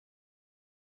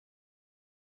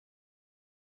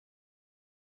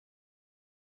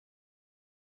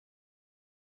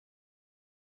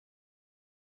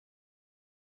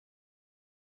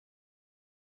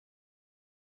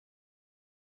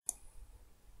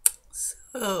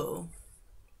Oh,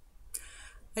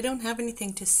 I don't have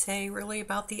anything to say really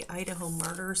about the Idaho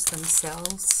murders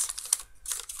themselves.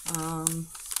 Um,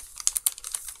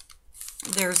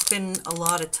 there's been a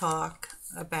lot of talk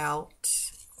about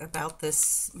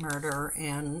this murder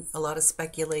and a lot of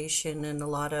speculation and a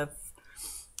lot of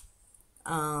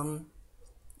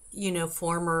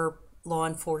former law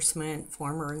enforcement,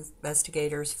 former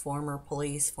investigators, former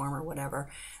police, former whatever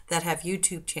that have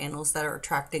YouTube channels that are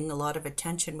attracting a lot of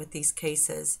attention with these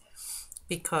cases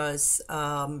because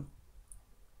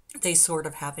they sort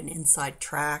of have an inside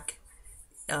track.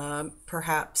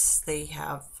 Perhaps they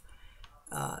have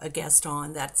a guest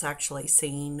on that's actually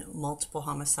seen multiple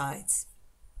homicides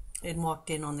and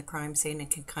walked in on the crime scene and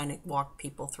can kind of walk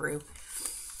people through.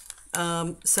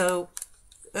 I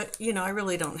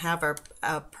really don't have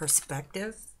a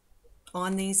perspective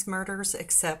on these murders,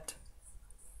 except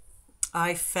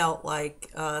I felt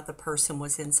like the person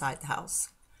was inside the house,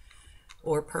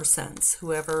 or persons,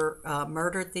 whoever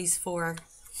murdered these four.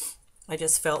 I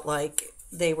just felt like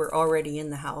they were already in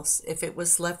the house. If it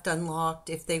was left unlocked,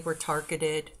 if they were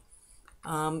targeted,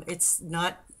 it's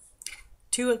not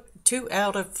too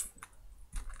out of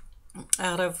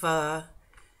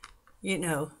you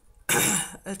know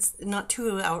it's not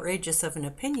too outrageous of an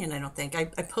opinion. I don't think I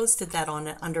posted that on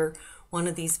under one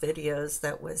of these videos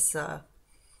that was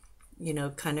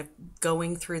kind of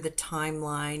going through the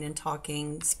timeline and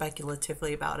talking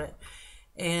speculatively about it.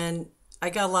 And I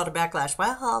got a lot of backlash.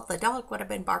 Well, the dog would have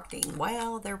been barking.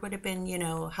 Well, there would have been,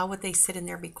 how would they sit in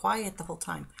there and be quiet the whole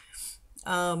time?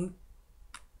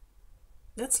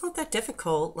 That's not that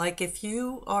difficult. Like, if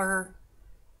you are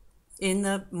in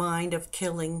the mind of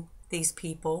killing these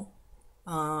people,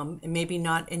 and maybe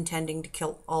not intending to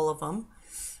kill all of them,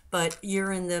 but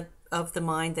you're in the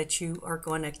mind that you are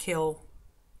going to kill.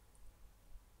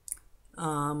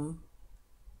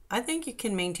 I think you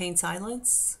can maintain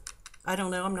silence. I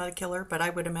don't know, I'm not a killer, but I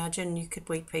would imagine you could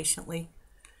wait patiently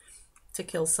to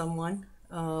kill someone.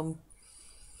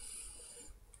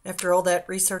 After all that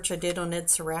research I did on Ed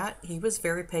Surratt, he was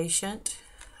very patient,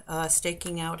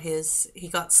 staking out he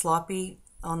got sloppy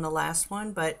on the last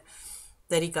one, but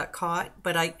that he got caught.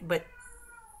 But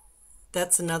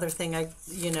that's another thing. I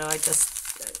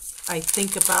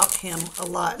think about him a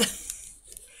lot,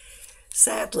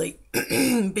 sadly,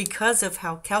 because of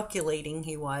how calculating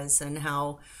he was and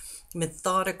how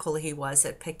methodical he was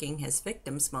at picking his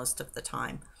victims most of the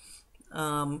time.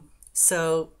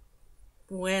 So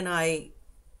when I,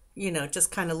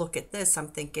 just kind of look at this, I'm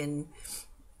thinking,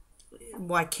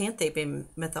 why can't they be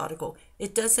methodical?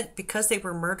 It doesn't, because they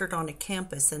were murdered on a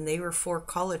campus and they were four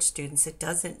college students, it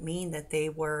doesn't mean that they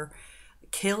were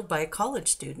killed by a college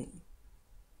student.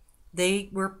 They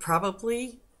were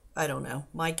probably, I don't know,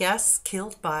 my guess,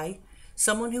 killed by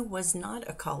someone who was not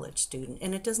a college student.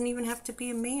 And it doesn't even have to be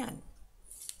a man.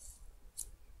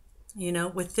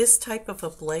 With this type of a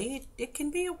blade, it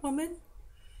can be a woman.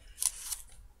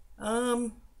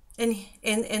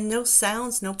 And no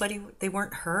sounds, they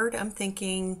weren't heard. I'm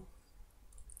thinking,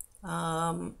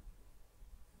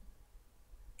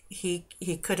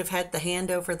 he could have had the hand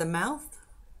over the mouth,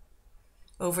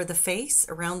 over the face,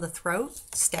 around the throat,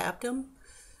 stabbed him.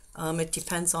 It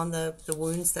depends on the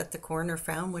wounds that the coroner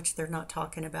found, which they're not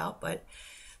talking about. But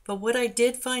what I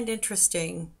did find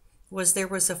interesting was there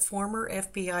was a former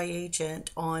FBI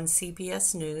agent on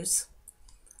CBS News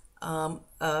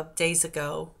days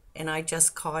ago, and I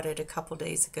just caught it a couple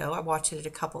days ago. I watched it a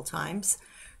couple times.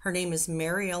 Her name is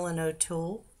Mary Ellen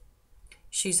O'Toole.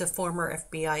 She's a former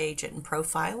FBI agent and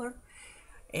profiler,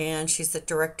 and she's the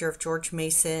director of George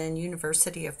Mason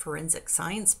University of Forensic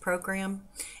Science program.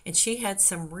 And she had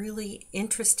some really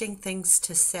interesting things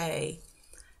to say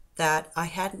that I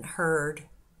hadn't heard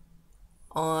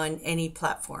on any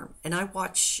platform. And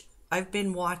I've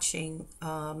been watching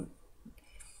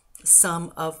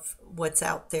some of what's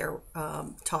out there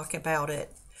talk about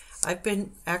it. I've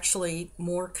been actually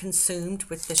more consumed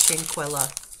with the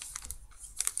Shanquella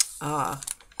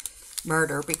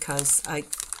murder because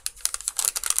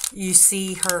you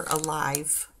see her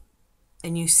alive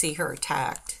and you see her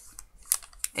attacked,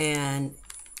 and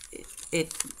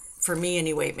it for me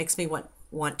anyway, it makes me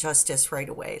want justice right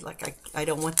away. Like I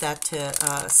don't want that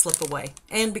to slip away.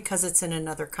 And because it's in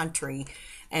another country,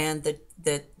 and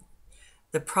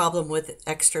the problem with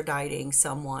extraditing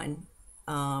someone,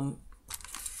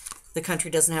 the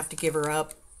country doesn't have to give her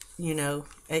up.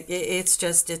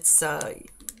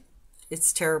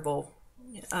 It's terrible.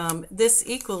 This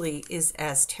equally is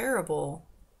as terrible,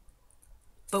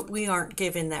 but we aren't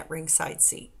given that ringside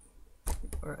seat.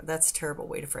 Or that's a terrible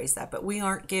way to phrase that, but we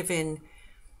aren't given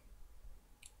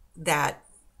that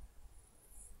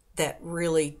that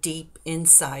really deep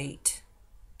insight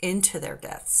into their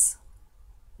deaths,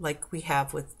 like we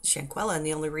have with Shanquella. And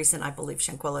the only reason I believe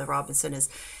Shanquella Robinson is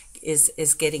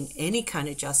getting any kind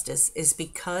of justice is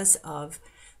because of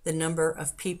the number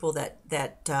of people that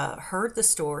heard the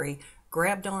story,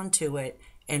 grabbed onto it,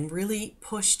 and really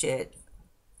pushed it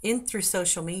in through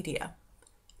social media,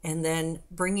 and then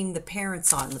bringing the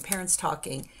parents on, the parents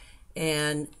talking,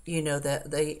 and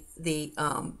the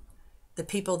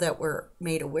people that were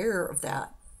made aware of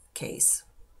that case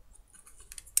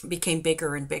became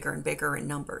bigger and bigger and bigger in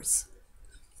numbers.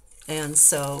 And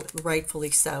so,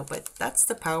 rightfully so. But that's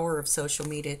the power of social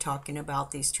media talking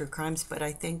about these true crimes. But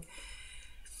I think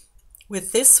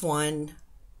with this one,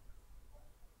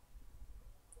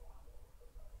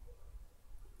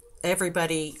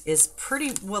 everybody is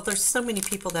pretty well, there's so many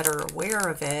people that are aware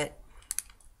of it.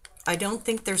 I don't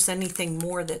think there's anything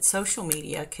more that social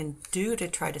media can do to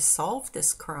try to solve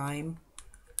this crime,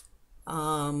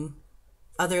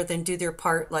 other than do their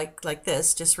part like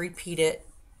this, just repeat it,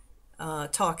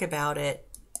 talk about it,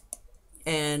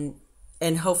 and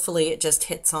hopefully it just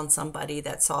hits on somebody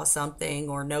that saw something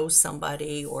or knows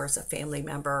somebody or is a family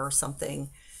member or something,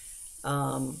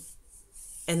 and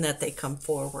that they come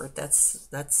forward. That's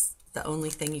the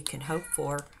only thing you can hope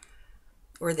for,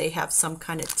 or they have some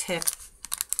kind of tip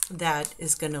that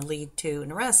is going to lead to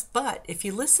an arrest. But if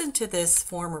you listen to this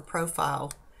former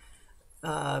profile,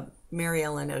 Mary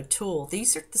Ellen O'Toole,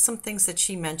 these are some things that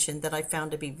she mentioned that I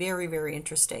found to be very, very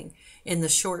interesting in the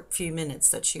short few minutes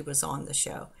that she was on the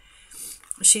show.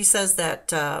 She says that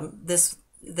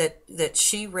that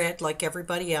she read, like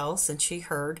everybody else, and she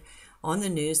heard on the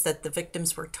news that the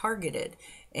victims were targeted.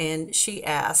 And she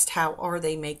asked, how are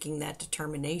they making that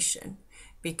determination?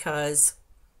 Because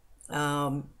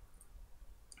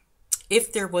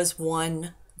if there was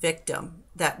one victim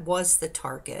that was the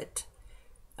target,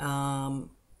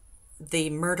 the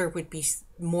murder would be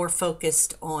more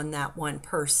focused on that one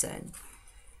person.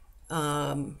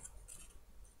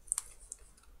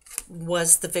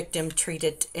 Was the victim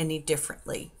treated any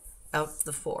differently out of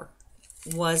the four?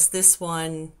 Was this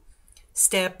one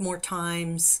stabbed more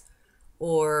times,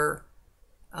 or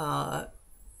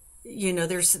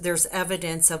there's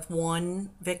evidence of one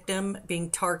victim being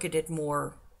targeted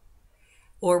more,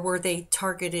 or were they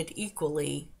targeted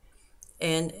equally?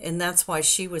 And that's why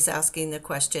she was asking the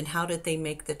question, how did they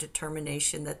make the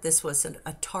determination that this was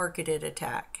a targeted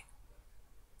attack?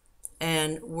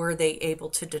 And were they able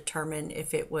to determine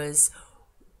if it was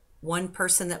one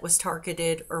person that was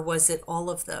targeted, or was it all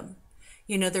of them?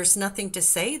 There's nothing to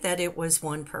say that it was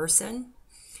one person.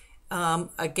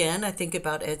 Again, I think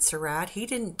about Ed Surratt. He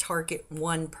didn't target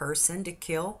one person to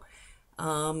kill.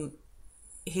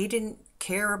 He didn't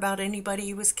care about anybody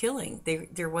he was killing.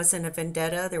 There wasn't a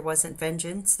vendetta. There wasn't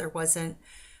vengeance. There wasn't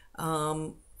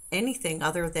anything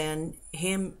other than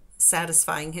him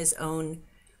satisfying his own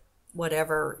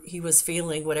whatever he was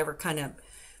feeling, whatever kind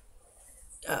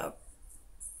of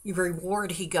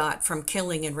reward he got from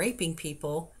killing and raping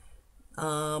people.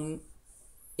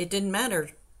 It didn't matter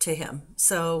to him.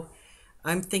 So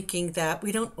I'm thinking that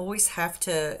we don't always have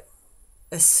to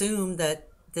assume that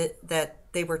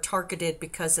they were targeted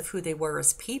because of who they were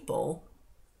as people.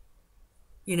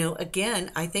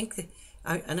 Again, I think that,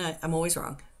 I'm always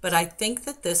wrong, but I think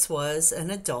that this was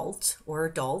an adult or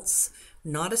adults,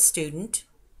 not a student,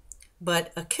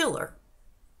 but a killer,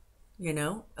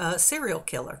 a serial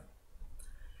killer.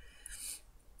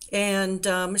 And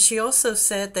she also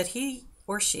said that he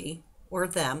or she or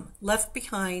them left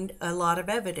behind a lot of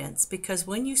evidence, because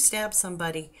when you stab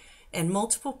somebody and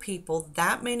multiple people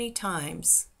that many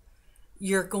times,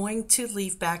 you're going to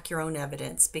leave back your own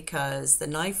evidence, because the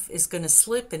knife is going to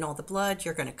slip in all the blood.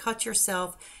 You're going to cut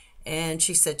yourself. And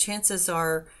she said chances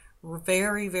are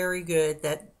very, very good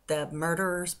that the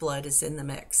murderer's blood is in the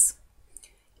mix.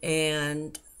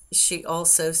 And she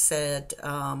also said,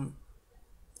 and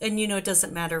it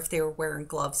doesn't matter if they were wearing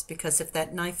gloves, because if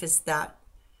that knife is that,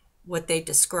 what they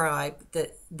describe,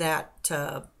 that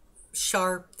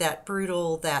sharp, that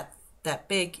brutal, that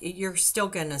big, you're still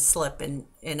going to slip. And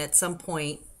at some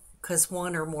point, because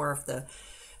one or more of the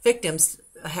victims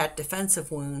had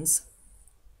defensive wounds.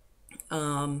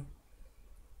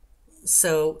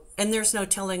 So, and there's no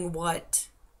telling what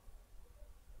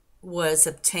was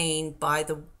obtained by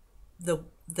the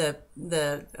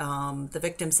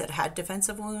victims that had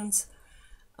defensive wounds.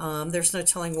 There's no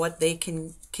telling what they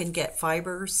can get,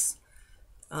 fibers,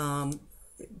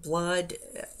 blood,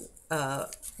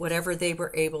 whatever they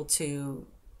were able to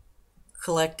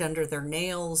collect under their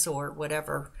nails or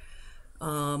whatever.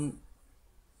 I'm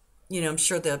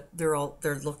sure that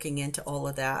they're looking into all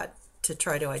of that to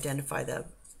try to identify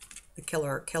the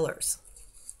killer or killers.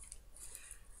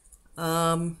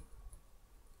 Um,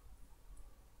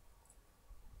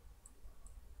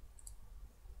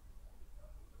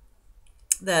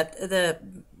 that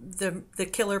the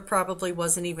killer probably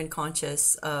wasn't even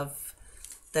conscious of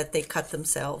that they cut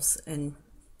themselves and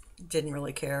didn't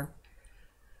really care.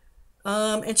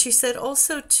 And she said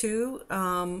also too,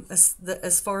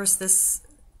 as far as this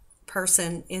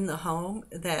person in the home,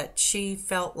 that she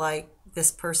felt like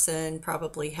this person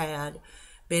probably had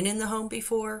been in the home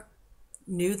before,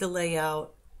 knew the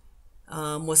layout,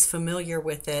 was familiar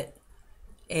with it,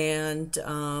 and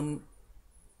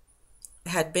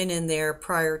had been in there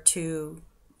prior to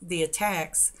the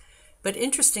attacks. But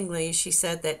interestingly, she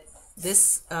said that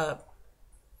this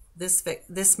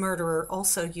murderer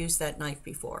also used that knife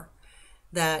before.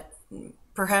 That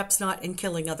perhaps not in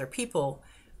killing other people,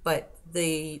 but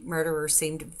the murderer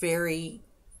seemed very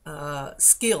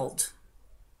skilled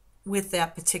with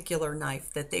that particular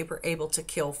knife, that they were able to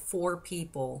kill 4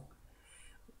 people,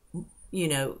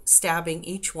 stabbing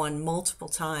each one multiple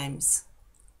times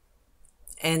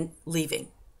and leaving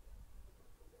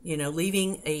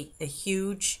a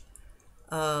huge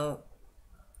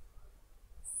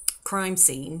crime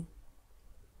scene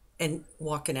and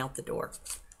walking out the door.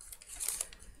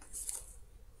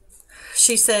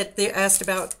 She said, they asked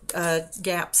about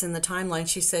gaps in the timeline.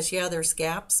 She says, yeah, there's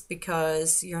gaps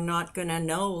because you're not going to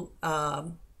know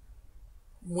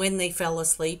when they fell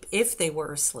asleep, if they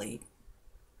were asleep,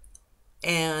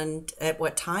 and at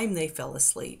what time they fell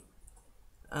asleep.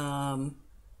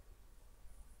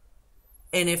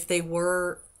 And if they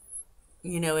were,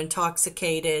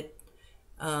 intoxicated,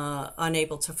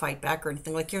 unable to fight back or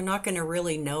anything, like, you're not going to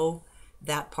really know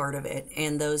that part of it.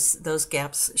 And those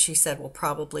gaps, she said, will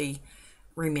probably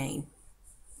remain.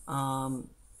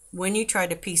 When you try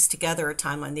to piece together a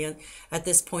timeline, at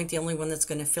this point, the only one that's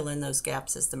going to fill in those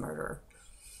gaps is the murderer.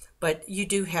 But you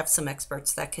do have some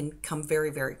experts that can come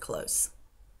very, very close.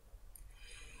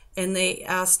 And they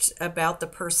asked about the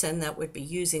person that would be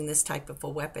using this type of a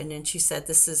weapon, and she said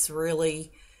this is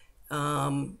really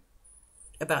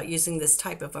about using this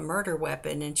type of a murder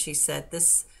weapon. And she said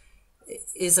this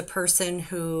is a person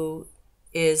who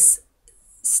is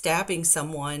stabbing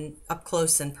someone up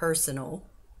close and personal,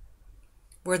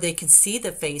 where they can see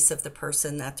the face of the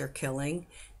person that they're killing.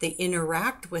 They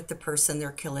interact with the person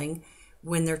they're killing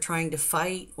when they're trying to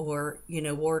fight or,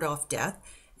 ward off death,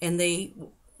 and they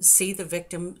see the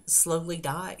victim slowly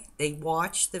die. They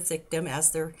watch the victim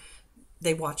as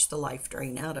they watch the life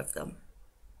drain out of them.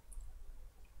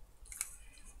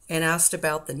 And asked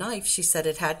about the knife, she said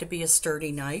it had to be a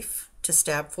sturdy knife to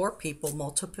stab 4 people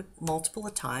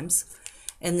multiple times,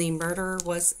 and the murderer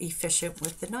was efficient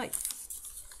with the knife.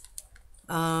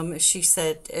 She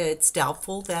said it's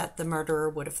doubtful that the murderer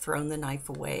would have thrown the knife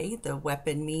away. The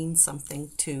weapon means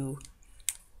something to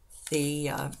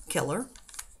the killer.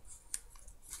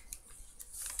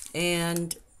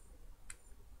 And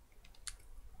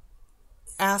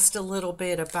asked a little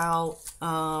bit about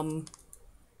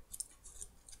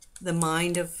the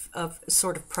mind of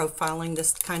sort of profiling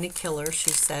this kind of killer. She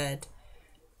said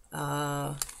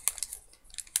that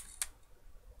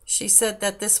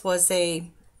this was a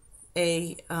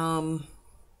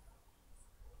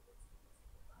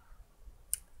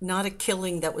not a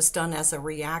killing that was done as a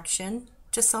reaction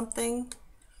to something,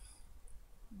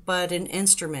 but an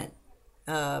instrument.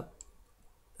 I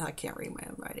can't read my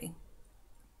own writing.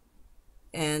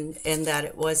 And that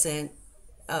it wasn't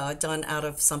done out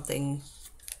of something,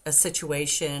 a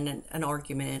situation, an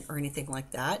argument, or anything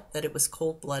like that. That it was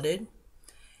cold-blooded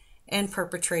and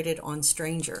perpetrated on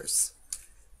strangers.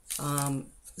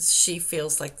 She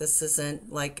feels like this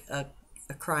isn't like a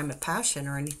crime of passion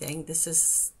or anything. This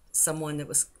is someone that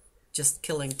was just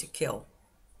killing to kill.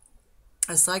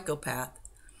 A psychopath.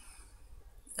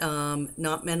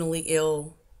 Not mentally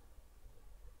ill,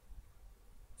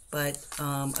 but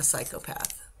a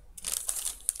psychopath.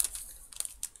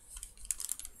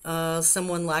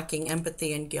 Someone lacking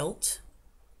empathy and guilt,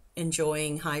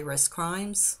 enjoying high-risk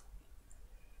crimes,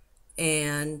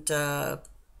 and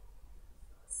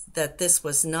that this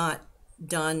was not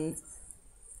done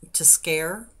to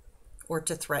scare or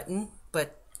to threaten,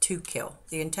 but to kill.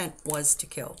 The intent was to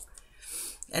kill.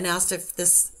 And asked if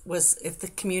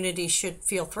the community should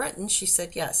feel threatened, she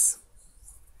said yes.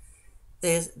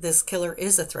 This killer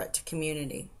is a threat to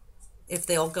community. If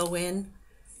they'll go in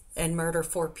and murder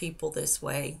 4 people this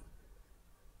way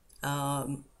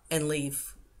and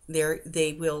leave,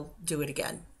 they will do it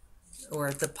again.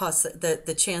 Or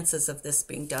the chances of this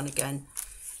being done again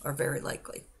are very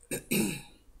likely.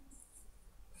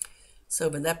 So,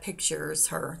 but that picture is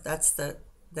her.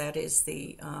 That is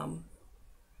the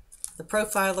the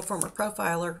profiler, former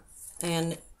profiler,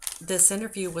 and this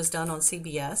interview was done on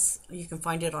CBS. You can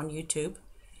find it on YouTube.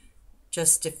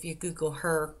 Just if you Google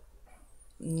her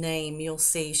name, you'll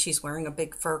see she's wearing a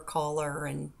big fur collar,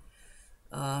 and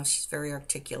she's very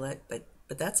articulate. But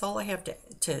that's all I have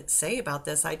to say about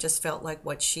this. I just felt like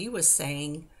what she was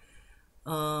saying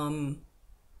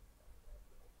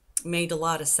made a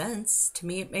lot of sense. To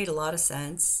me, it made a lot of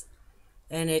sense.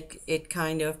 And it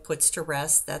kind of puts to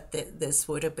rest that this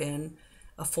would have been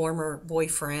a former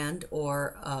boyfriend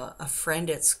or a friend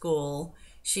at school.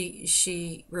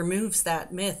 She removes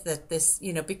that myth that this,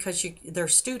 because they're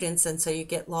students, and so you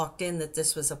get locked in that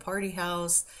this was a party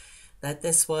house, that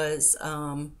this was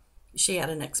she had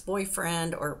an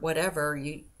ex-boyfriend or whatever.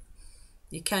 You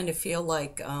kind of feel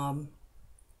like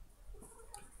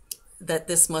that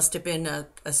this must have been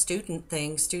a student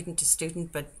thing, student to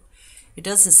student, but it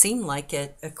doesn't seem like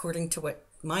it, according to what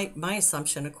my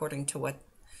assumption, according to what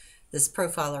this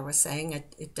profiler was saying.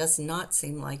 It does not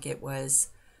seem like it was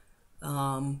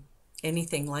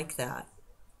anything like that.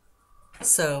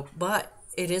 So, but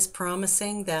it is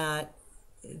promising that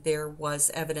there was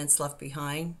evidence left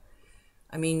behind.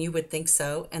 I mean, you would think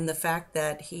so. And the fact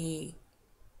that he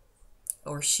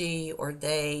or she or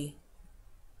they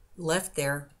left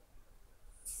there,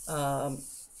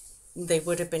 they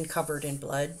would have been covered in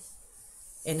blood.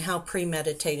 And how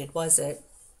premeditated was it?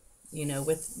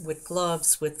 With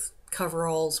gloves, with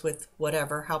coveralls, with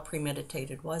whatever. How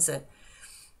premeditated was it?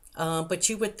 But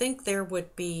you would think there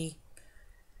would be.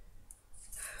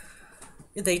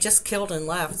 They just killed and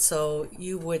left, so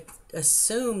you would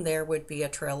assume there would be a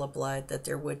trail of blood, that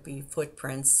there would be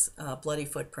footprints, bloody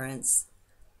footprints.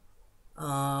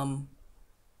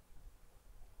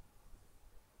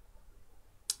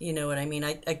 You know what I mean?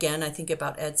 I think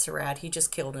about Ed Surratt. He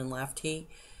just killed and left. He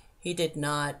did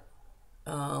not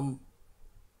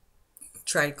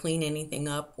try to clean anything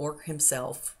up or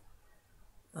himself,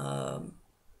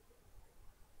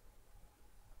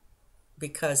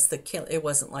 because it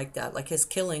wasn't like that. Like, his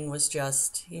killing was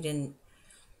just, he'd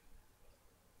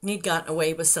gotten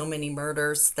away with so many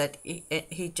murders that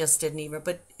he just didn't even.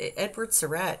 But Edward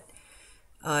Surratt,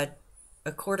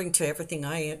 according to everything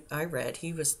I read,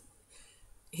 he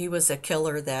was a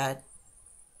killer that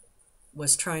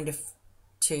was trying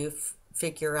to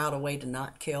figure out a way to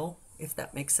not kill, if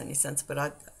that makes any sense. But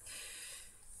I'll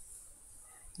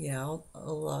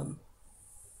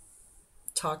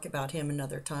talk about him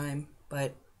another time.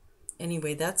 But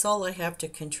anyway, that's all I have to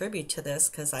contribute to this,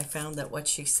 because I found that what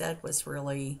she said was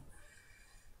really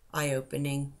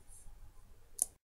eye-opening.